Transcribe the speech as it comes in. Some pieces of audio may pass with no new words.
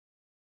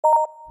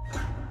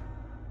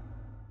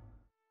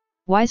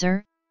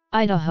Weiser,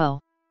 Idaho.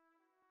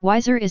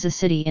 Weiser is a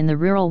city in the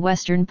rural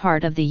western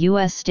part of the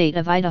U.S. state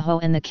of Idaho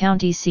and the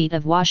county seat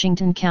of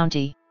Washington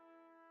County.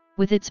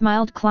 With its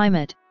mild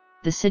climate,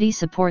 the city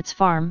supports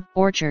farm,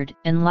 orchard,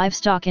 and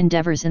livestock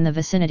endeavors in the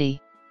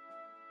vicinity.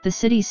 The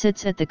city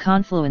sits at the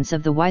confluence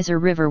of the Weiser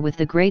River with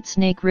the Great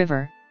Snake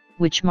River,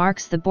 which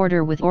marks the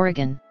border with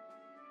Oregon.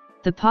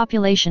 The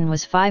population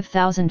was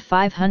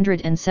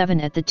 5,507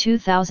 at the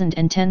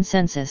 2010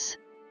 census.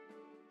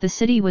 The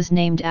city was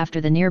named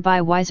after the nearby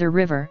Weiser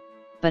River,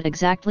 but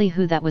exactly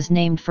who that was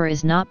named for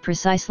is not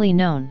precisely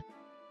known.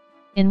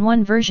 In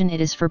one version it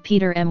is for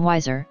Peter M.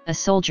 Weiser, a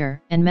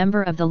soldier and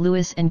member of the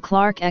Lewis and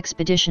Clark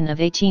expedition of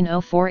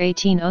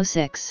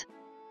 1804–1806.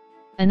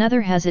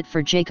 Another has it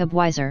for Jacob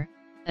Weiser,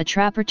 a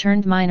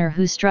trapper-turned-miner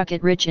who struck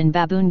it rich in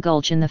Baboon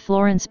Gulch in the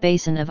Florence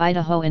Basin of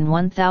Idaho in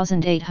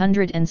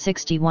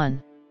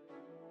 1861.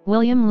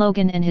 William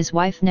Logan and his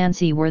wife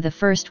Nancy were the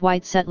first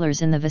white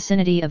settlers in the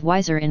vicinity of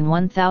Weiser in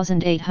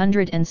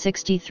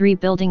 1863,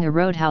 building a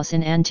roadhouse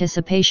in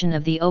anticipation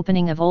of the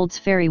opening of Olds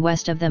Ferry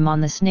west of them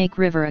on the Snake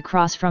River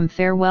across from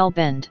Farewell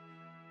Bend.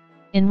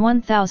 In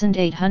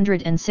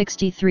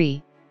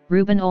 1863,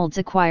 Reuben Olds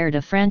acquired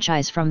a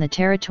franchise from the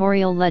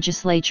territorial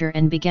legislature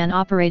and began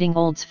operating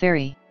Olds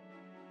Ferry.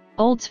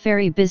 Olds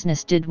Ferry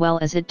business did well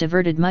as it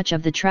diverted much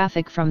of the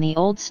traffic from the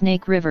old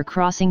Snake River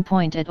crossing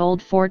point at Old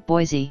Fort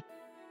Boise.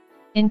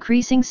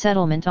 Increasing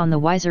settlement on the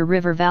Weiser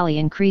River Valley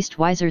increased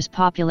Weiser's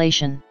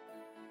population.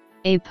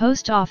 A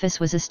post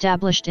office was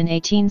established in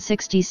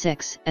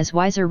 1866 as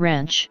Weiser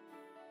Ranch.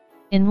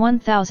 In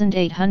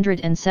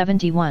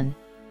 1871,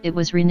 it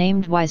was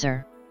renamed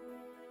Weiser.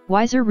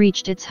 Weiser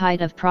reached its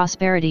height of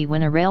prosperity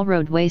when a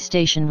railroad way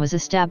station was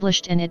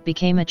established and it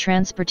became a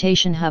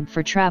transportation hub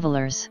for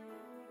travelers.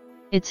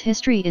 Its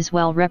history is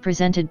well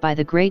represented by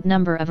the great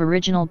number of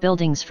original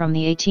buildings from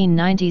the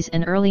 1890s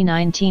and early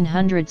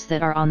 1900s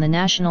that are on the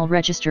National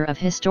Register of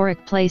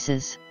Historic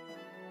Places.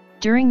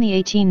 During the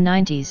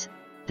 1890s,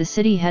 the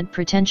city had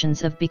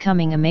pretensions of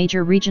becoming a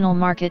major regional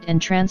market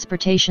and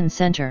transportation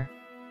center.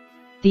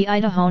 The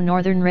Idaho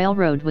Northern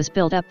Railroad was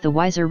built up the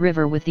Weiser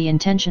River with the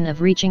intention of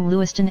reaching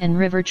Lewiston and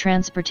river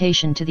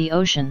transportation to the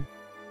ocean.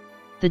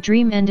 The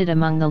dream ended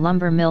among the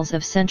lumber mills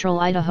of central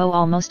Idaho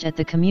almost at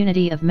the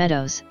community of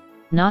Meadows,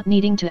 not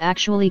needing to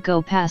actually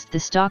go past the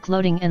stock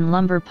loading and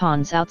lumber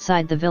ponds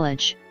outside the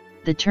village.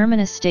 The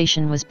terminus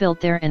station was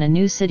built there and a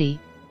new city,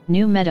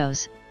 New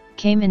Meadows,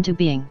 came into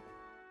being.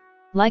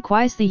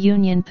 Likewise, the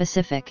Union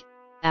Pacific,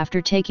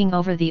 after taking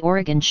over the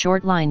Oregon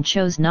Short Line,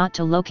 chose not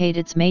to locate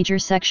its major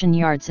section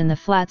yards in the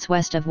flats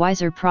west of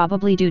Weiser,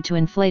 probably due to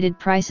inflated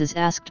prices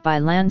asked by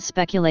land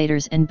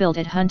speculators, and built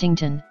at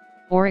Huntington,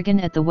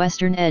 Oregon at the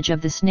western edge of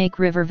the Snake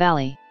River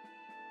Valley.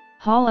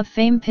 Hall of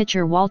Fame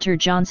pitcher Walter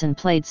Johnson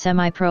played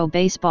semi-pro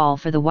baseball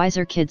for the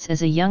Weiser Kids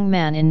as a young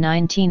man in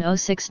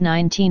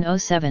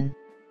 1906–1907.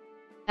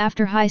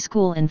 After high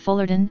school in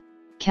Fullerton,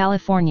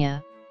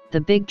 California,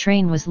 the big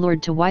train was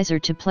lured to Weiser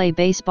to play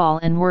baseball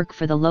and work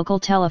for the local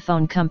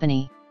telephone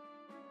company.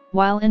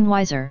 While in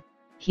Weiser,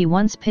 he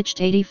once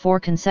pitched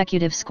 84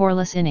 consecutive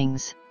scoreless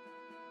innings.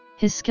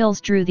 His skills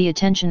drew the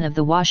attention of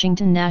the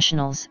Washington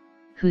Nationals,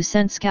 who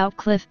sent scout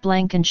Cliff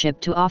Blankenship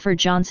to offer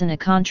Johnson a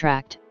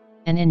contract,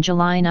 and in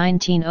July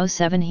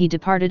 1907 he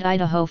departed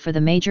Idaho for the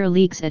major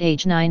leagues at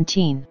age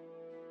 19.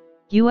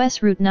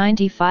 U.S. Route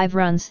 95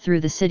 runs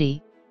through the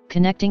city,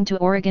 connecting to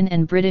Oregon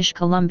and British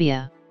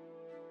Columbia.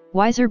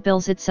 Weiser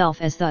bills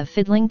itself as the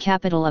fiddling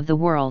capital of the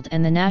world,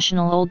 and the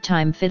National Old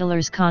Time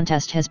Fiddlers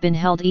Contest has been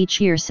held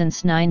each year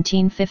since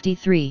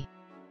 1953.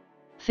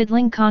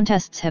 Fiddling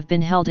contests have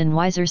been held in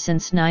Weiser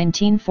since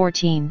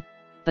 1914,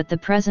 but the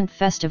present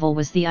festival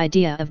was the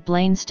idea of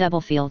Blaine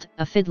Stubblefield,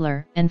 a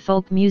fiddler and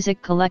folk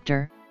music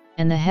collector,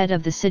 and the head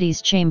of the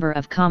city's Chamber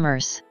of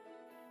Commerce.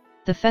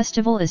 The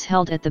festival is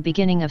held at the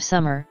beginning of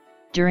summer,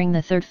 during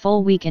the third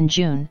full week in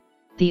June,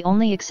 the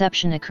only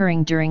exception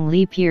occurring during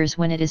leap years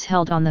when it is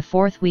held on the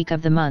fourth week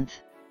of the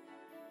month.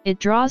 It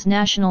draws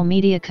national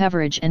media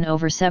coverage and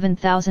over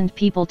 7,000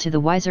 people to the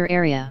Weiser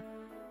area.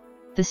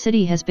 The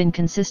city has been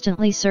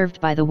consistently served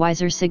by the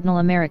Weiser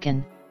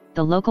Signal-American,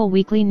 the local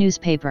weekly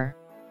newspaper.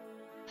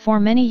 For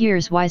many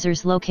years,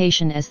 Weiser's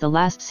location as the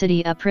last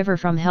city upriver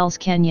from Hell's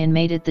Canyon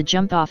made it the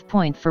jump-off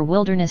point for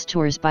wilderness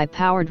tours by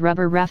powered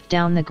rubber raft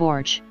down the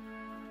gorge.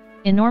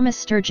 Enormous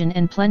sturgeon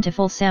and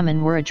plentiful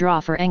salmon were a draw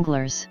for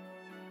anglers.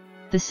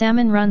 The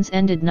salmon runs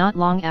ended not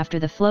long after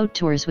the float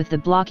tours, with the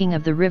blocking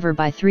of the river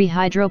by 3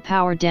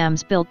 hydropower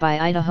dams built by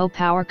Idaho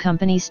Power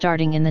Company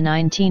starting in the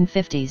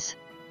 1950s.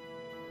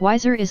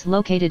 Weiser is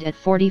located at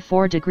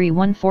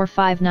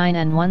 44°1459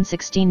 and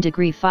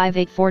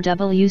 116°584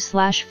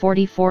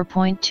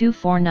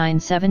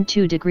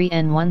 W/44.24972°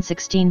 and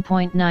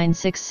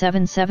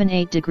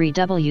 116.96778°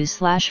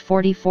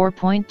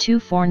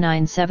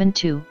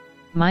 W/44.24972,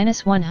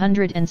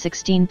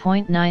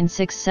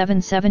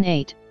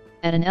 -116.96778,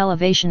 at an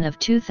elevation of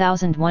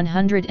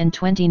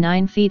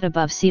 2,129 feet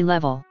above sea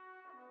level.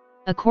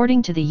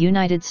 According to the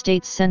United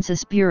States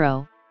Census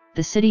Bureau,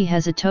 the city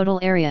has a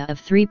total area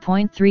of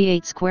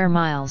 3.38 square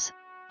miles,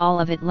 all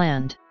of it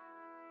land.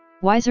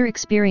 Weiser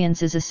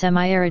experiences a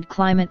semi-arid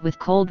climate with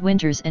cold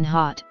winters and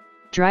hot,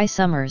 dry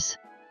summers.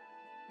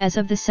 As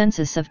of the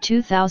census of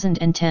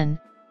 2010,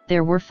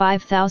 there were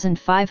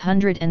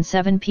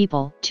 5,507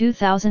 people,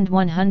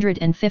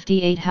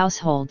 2,158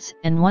 households,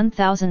 and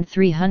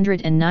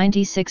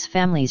 1,396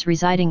 families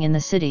residing in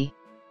the city.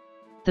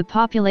 The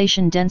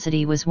population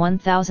density was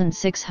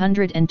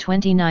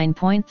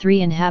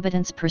 1,629.3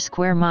 inhabitants per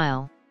square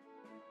mile.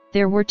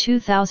 There were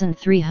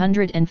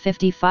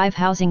 2,355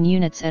 housing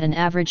units at an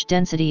average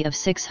density of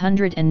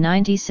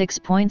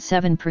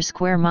 696.7 per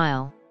square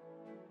mile.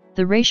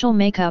 The racial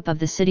makeup of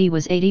the city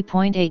was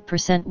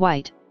 80.8%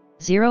 white,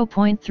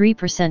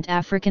 0.3%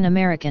 African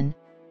American,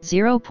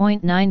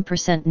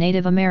 0.9%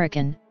 Native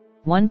American,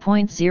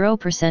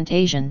 1.0%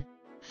 Asian,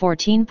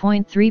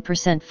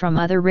 14.3% from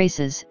other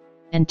races,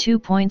 and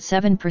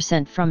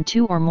 2.7% from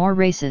two or more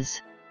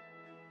races.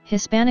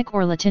 Hispanic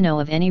or Latino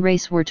of any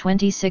race were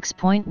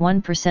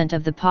 26.1%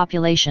 of the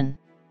population.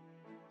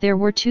 There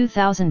were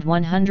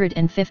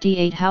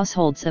 2,158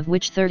 households, of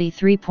which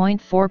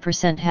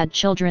 33.4% had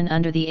children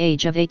under the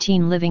age of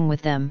 18 living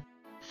with them,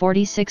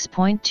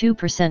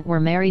 46.2% were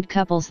married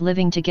couples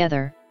living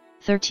together,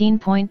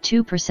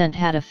 13.2%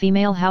 had a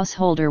female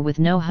householder with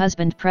no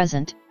husband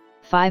present,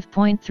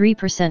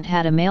 5.3%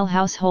 had a male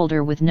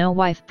householder with no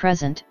wife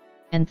present,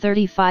 and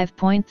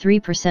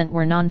 35.3%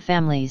 were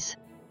non-families.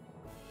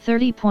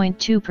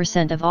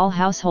 30.2% of all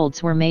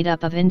households were made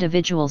up of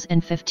individuals,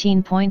 and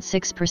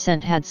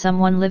 15.6% had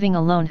someone living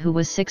alone who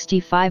was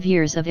 65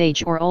 years of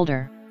age or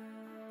older.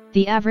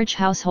 The average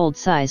household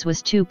size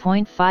was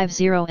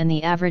 2.50 and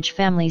the average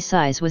family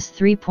size was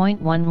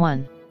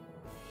 3.11.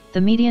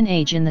 The median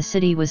age in the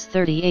city was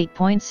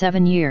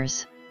 38.7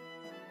 years.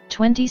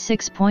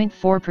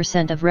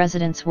 26.4% of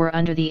residents were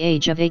under the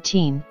age of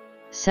 18,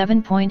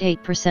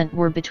 7.8%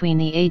 were between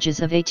the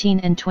ages of 18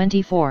 and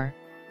 24,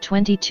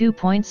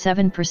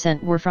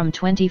 22.7% were from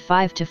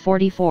 25 to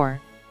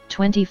 44,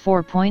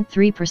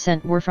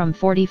 24.3% were from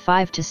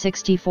 45 to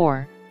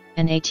 64,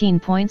 and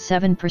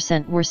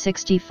 18.7% were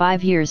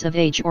 65 years of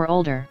age or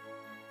older.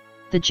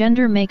 The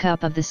gender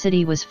makeup of the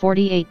city was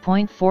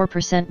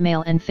 48.4%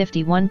 male and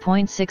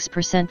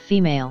 51.6%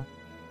 female.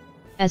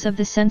 As of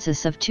the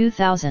census of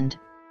 2000,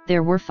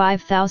 there were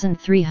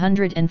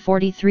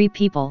 5,343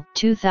 people,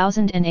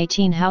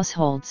 2,018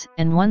 households,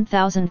 and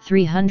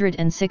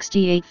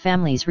 1,368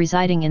 families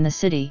residing in the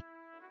city.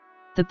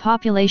 The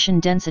population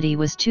density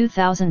was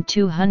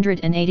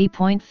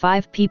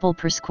 2,280.5 people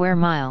per square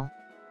mile.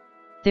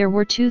 There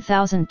were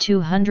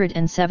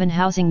 2,207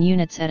 housing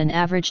units at an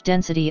average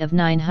density of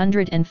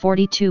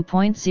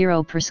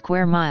 942.0 per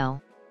square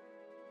mile.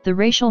 The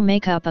racial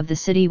makeup of the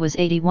city was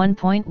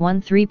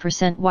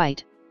 81.13%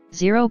 white,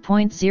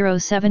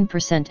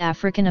 0.07%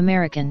 African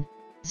American,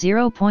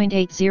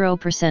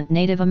 0.80%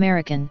 Native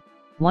American,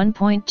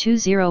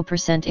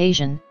 1.20%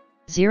 Asian,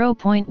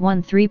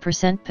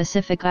 0.13%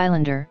 Pacific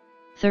Islander,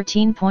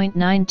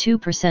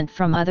 13.92%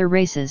 from other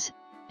races,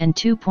 and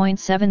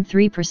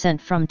 2.73%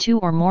 from two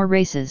or more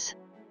races.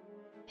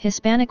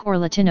 Hispanic or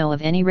Latino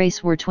of any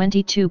race were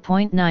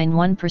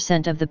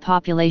 22.91% of the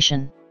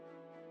population.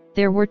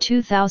 There were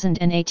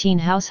 2,018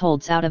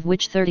 households, out of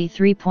which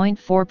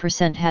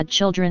 33.4% had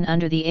children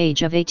under the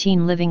age of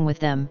 18 living with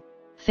them,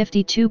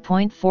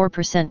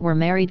 52.4% were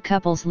married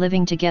couples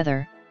living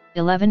together,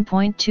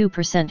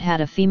 11.2%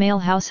 had a female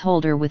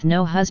householder with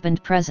no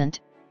husband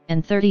present,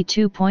 and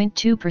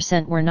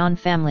 32.2% were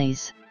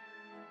non-families.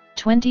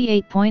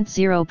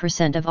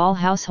 28.0% of all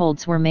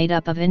households were made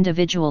up of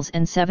individuals,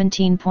 and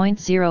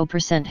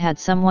 17.0% had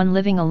someone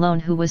living alone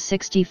who was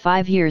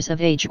 65 years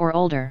of age or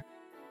older.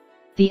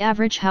 The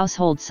average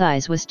household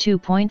size was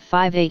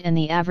 2.58 and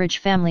the average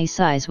family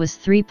size was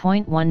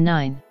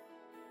 3.19.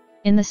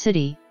 In the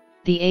city,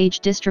 the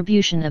age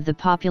distribution of the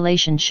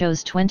population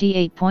shows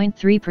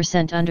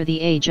 28.3% under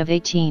the age of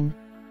 18,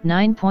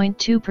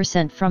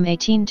 9.2% from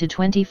 18 to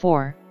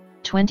 24,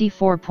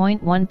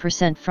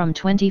 24.1% from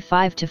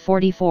 25 to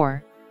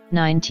 44,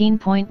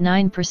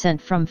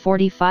 19.9% from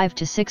 45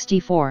 to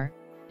 64,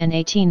 and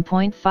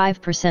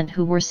 18.5%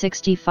 who were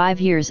 65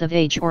 years of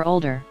age or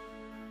older.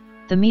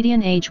 The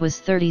median age was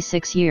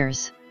 36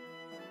 years.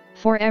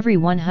 For every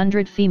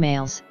 100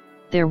 females,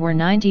 there were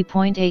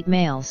 90.8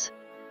 males.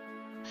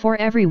 For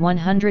every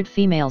 100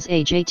 females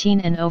age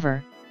 18 and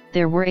over,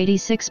 there were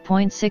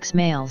 86.6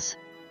 males.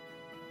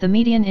 The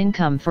median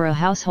income for a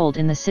household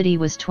in the city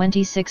was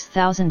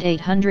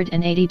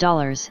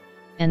 $26,880,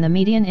 and the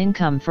median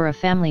income for a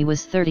family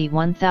was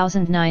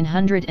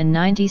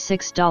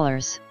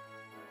 $31,996.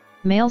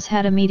 Males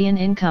had a median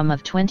income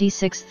of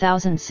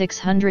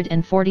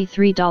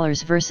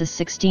 $26,643 versus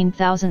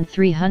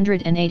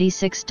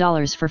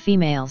 $16,386 for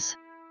females.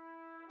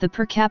 The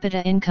per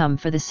capita income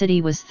for the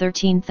city was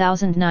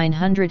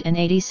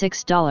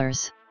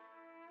 $13,986.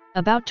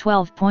 About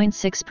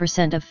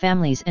 12.6% of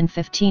families and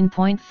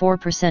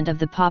 15.4% of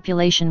the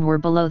population were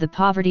below the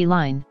poverty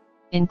line,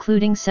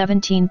 including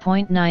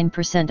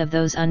 17.9% of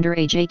those under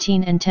age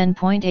 18 and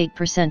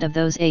 10.8% of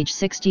those age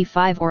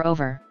 65 or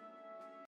over.